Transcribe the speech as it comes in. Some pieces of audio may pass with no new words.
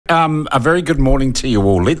A very good morning to you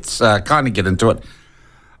all. Let's kind of get into it.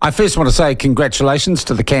 I first want to say congratulations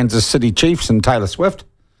to the Kansas City Chiefs and Taylor Swift.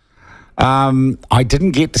 I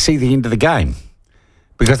didn't get to see the end of the game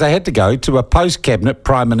because I had to go to a post-cabinet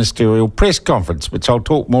prime ministerial press conference, which I'll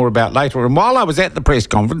talk more about later. And while I was at the press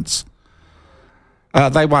conference,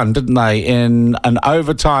 they won, didn't they? In an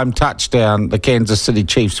overtime touchdown, the Kansas City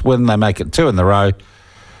Chiefs win. They make it 2 in a row.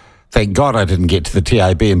 Thank God I didn't get to the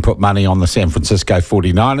TAB and put money on the San Francisco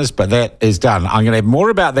 49ers, but that is done. I'm going to have more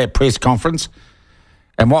about that press conference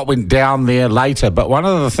and what went down there later. But one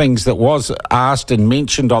of the things that was asked and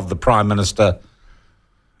mentioned of the Prime Minister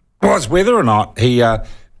was whether or not he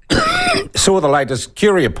saw the latest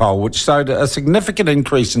Curia poll, which showed a significant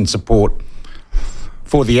increase in support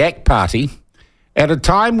for the ACT Party at a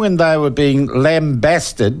time when they were being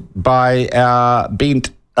lambasted by our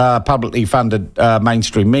bent publicly funded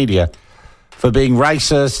mainstream media for being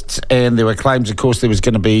racist, and there were claims, of course, there was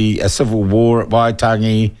going to be a civil war at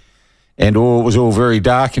Waitangi, and it was all very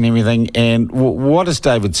dark and everything. And what does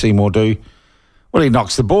David Seymour do? Well, he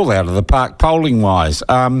knocks the ball out of the park polling-wise.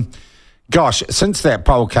 Gosh, since that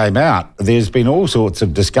poll came out, there's been all sorts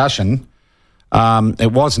of discussion.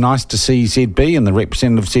 It was nice to see ZB and the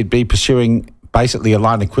representative ZB pursuing basically a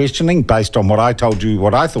line of questioning based on what I told you,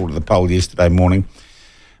 what I thought of the poll yesterday morning.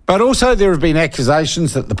 But also there have been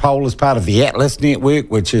accusations that the poll is part of the Atlas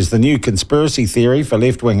Network, which is the new conspiracy theory for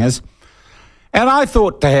left-wingers. And I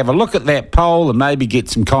thought to have a look at that poll and maybe get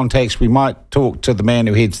some context, we might talk to the man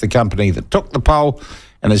who heads the company that took the poll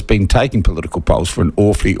and has been taking political polls for an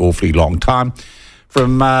awfully, awfully long time.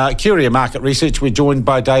 From Curia Market Research, we're joined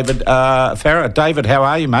by David Farrar. David, how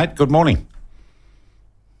are you, mate? Good morning.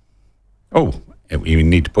 Oh, we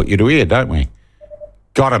need to put you to air, don't we?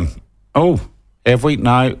 Got him. Oh. Have we?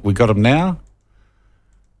 No, we got him now.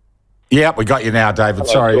 Yeah, we got you now, David.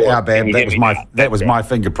 Hello, Sorry, sure. our bad. That was my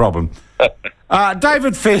finger problem.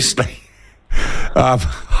 David, firstly,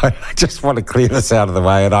 I just want to clear this out of the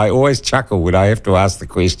way, and I always chuckle when I have to ask the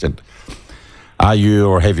question: are you,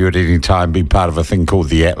 or have you at any time been part of a thing called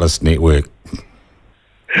the Atlas Network?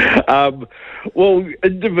 Well,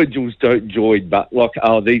 individuals don't join, but look,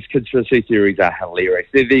 these conspiracy theories are hilarious.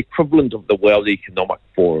 They're the equivalent of the World Economic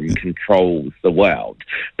Forum controls the world.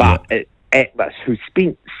 But Atlas, who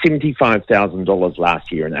spent $75,000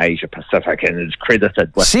 last year in Asia Pacific and is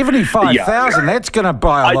credited with $75,000. That's going to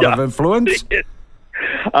buy a lot of influence.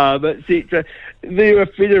 Etc. They're a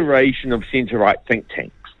federation of centre-right think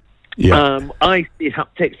tanks. Yeah. I set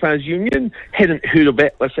up Taxpayers Union, hadn't heard of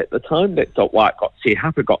Atlas at the time. That's not why it got set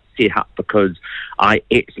up. It got set up because I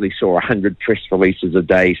actually saw 100 press releases a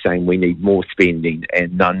day saying we need more spending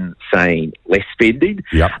and none saying less spending.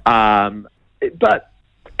 Yep. But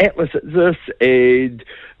Atlas exists and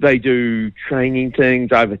they do training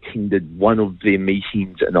things. I've attended one of their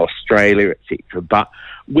meetings in Australia, etc. But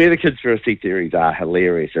where the conspiracy theories are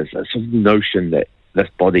hilarious is this notion that this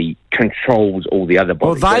body controls all the other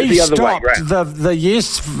bodies. Well, they stopped the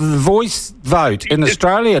yes voice vote in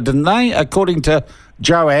Australia, didn't they? According to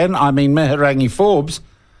Mihirangi Forbes,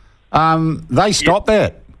 they stopped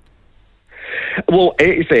that. Well,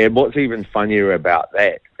 actually, and what's even funnier about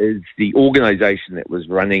that is the organisation that was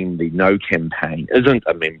running the No campaign isn't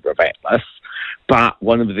a member of Atlas, but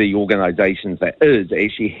one of the organisations that is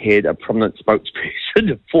actually had a prominent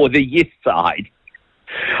spokesperson for the yes side.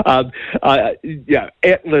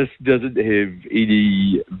 Atlas doesn't have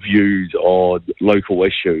any views on local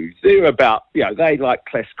issues. They're about, they like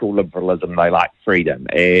classical liberalism, they like freedom,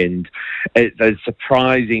 and it's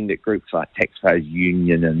surprising that groups like Taxpayers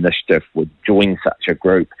Union and Initiative would join such a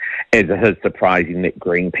group, as it is surprising that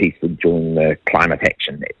Greenpeace would join the Climate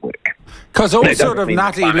Action Network. Because all sort of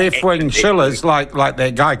nutty left-wing shillers like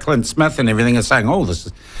that guy Clint Smith and everything are saying, this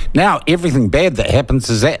is now everything bad that happens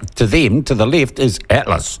is to them, to the left, is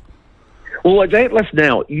Atlas. Well, it's Atlas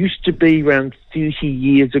now. It used to be around 30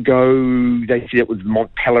 years ago. They said it was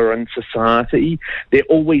Mont Pelerin Society. There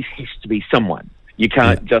always has to be someone. You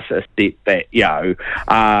can't just accept that,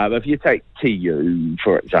 if you take TU,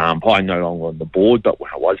 for example, I'm no longer on the board, but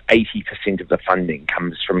when I was, 80% of the funding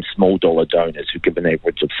comes from small dollar donors who give an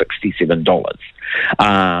average of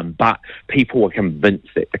 $67. But people were convinced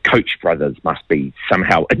that the Koch brothers must be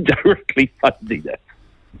somehow indirectly funding it.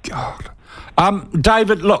 God.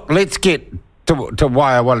 David, look, let's get to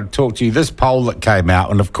why I wanted to talk to you. This poll that came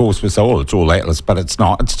out, and of course we say, it's all Atlas, but it's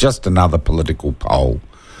not. It's just another political poll.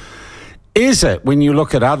 Is it, when you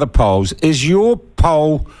look at other polls, is your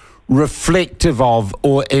poll reflective of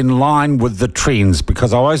or in line with the trends?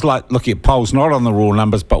 Because I always like looking at polls not on the raw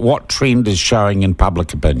numbers, but what trend is showing in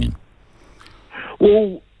public opinion.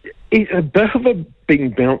 Well, it's a bit of a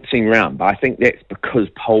been bouncing around, but I think that's because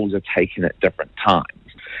polls are taken at different times.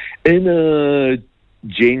 In a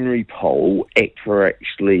January poll, ACT were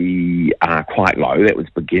actually quite low. That was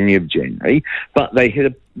beginning of January, but they had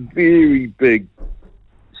a very big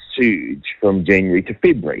surge from January to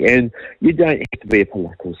February, and you don't have to be a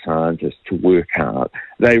political scientist to work out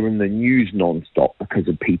they were in the news non-stop because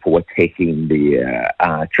of people attacking their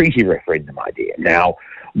treaty referendum idea. Now,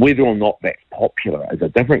 whether or not that's popular is a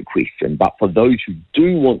different question, but for those who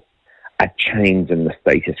do want a change in the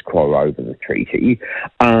status quo over the treaty,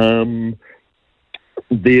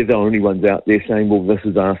 they're the only ones out there saying, well, this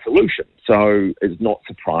is our solution. So it's not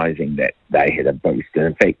surprising that they had a boost. And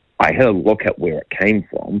in fact, I had a look at where it came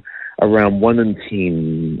from. Around 1 in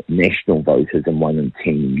 10 national voters and 1 in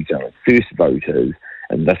 10 New Zealand First voters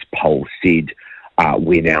in this poll said,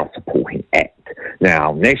 we're now supporting ACT.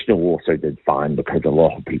 Now, National also did fine because a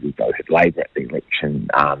lot of people voted Labour at the election,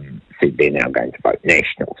 said they're now going to vote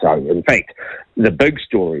National. So, in fact, the big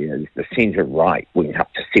story is the centre-right went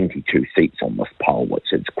up to 72 seats on this poll,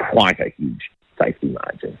 which is quite a huge safety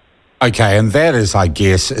margin. Okay, and that is, I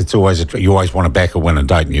guess, it's always you always want to back a winner,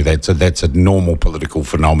 don't you? That's a normal political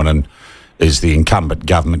phenomenon, is the incumbent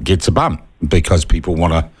government gets a bump because people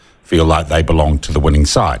want to feel like they belong to the winning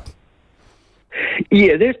side.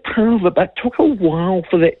 Yeah, that's part of it, but it took a while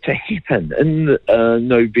for that to happen. In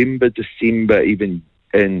November, December, even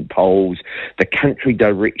in polls, the country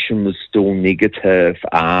direction was still negative.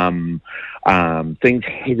 Things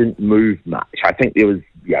hadn't moved much. I think there was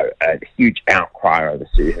a huge outcry over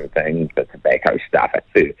certain things, the tobacco stuff at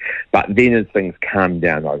first. But then as things calmed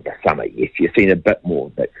down over summer, yes, you've seen a bit more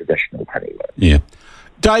of that traditional honeymoon. Yeah.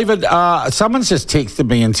 David, someone's just texted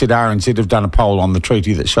me and said RNZ have done a poll on the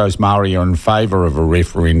treaty that shows Māori are in favour of a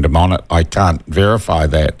referendum on it. I can't verify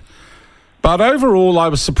that. But overall, I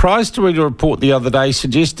was surprised to read a report the other day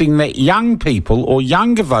suggesting that young people, or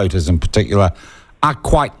younger voters in particular, are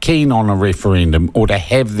quite keen on a referendum or to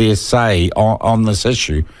have their say on this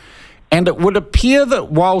issue. And it would appear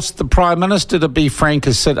that whilst the Prime Minister, to be frank,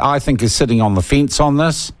 is sitting on the fence on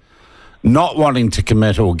this, not wanting to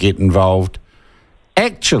commit or get involved,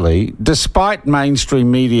 actually, despite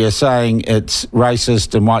mainstream media saying it's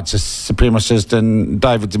racist and white supremacist and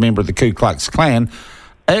David's a member of the Ku Klux Klan,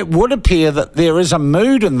 it would appear that there is a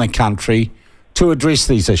mood in the country to address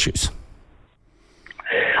these issues.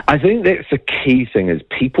 I think that's the key thing, is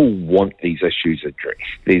people want these issues addressed.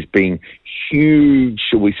 There's been huge,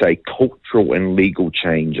 shall we say, cultural and legal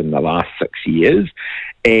change in the last 6 years,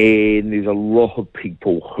 and there's a lot of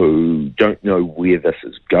people who don't know where this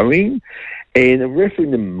is going, and a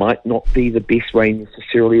referendum might not be the best way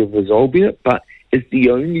necessarily of resolving it, but it's the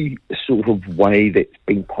only sort of way that's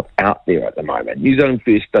been put out there at the moment. New Zealand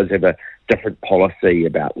First does have a different policy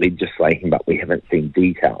about legislating, but we haven't seen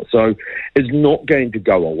details. So it's not going to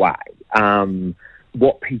go away.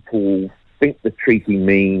 What people think the treaty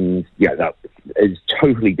means, is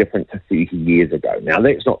totally different to 30 years ago. Now,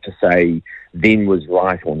 that's not to say then was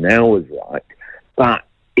right or now is right, but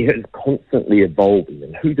it is constantly evolving.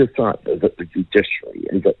 And who decides? Is it the judiciary?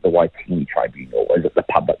 Is it the Waitangi Tribunal? Is it the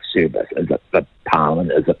public service? Is it the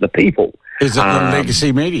Parliament? Is it the people? Is it the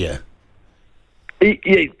legacy media?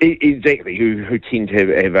 Yeah, exactly. Who tend to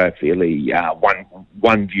have a fairly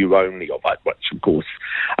one view only of it, which of course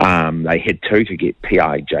they had to get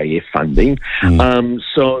PIJF funding.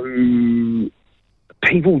 So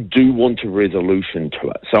people do want a resolution to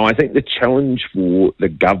it. So I think the challenge for the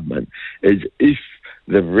government is, if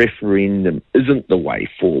the referendum isn't the way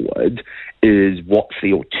forward, is what's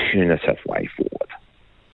the alternative way forward?